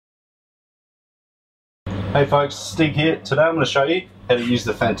Hey folks, Stig here. Today I'm going to show you how to use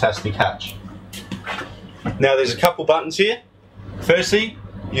the fantastic hatch. Now there's a couple buttons here. Firstly,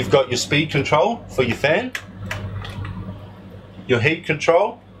 you've got your speed control for your fan, your heat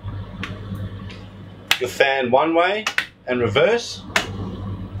control, your fan one way and reverse,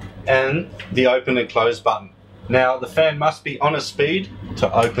 and the open and close button. Now the fan must be on a speed to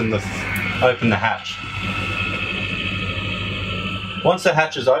open the hatch. Once the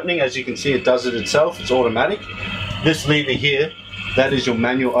hatch is opening, as you can see, it does it itself, it's automatic. This lever here, that is your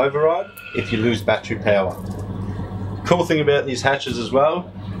manual override if you lose battery power. Cool thing about these hatches as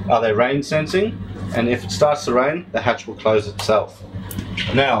well are they rain sensing, and if it starts to rain, the hatch will close itself.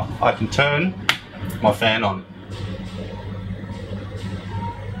 Now I can turn my fan on.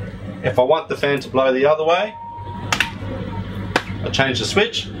 If I want the fan to blow the other way, I change the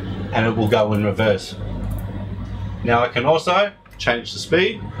switch and it will go in reverse. Now I can also change the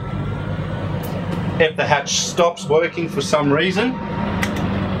speed. If the hatch stops working for some reason,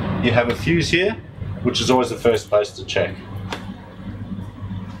 you have a fuse here, which is always the first place to check.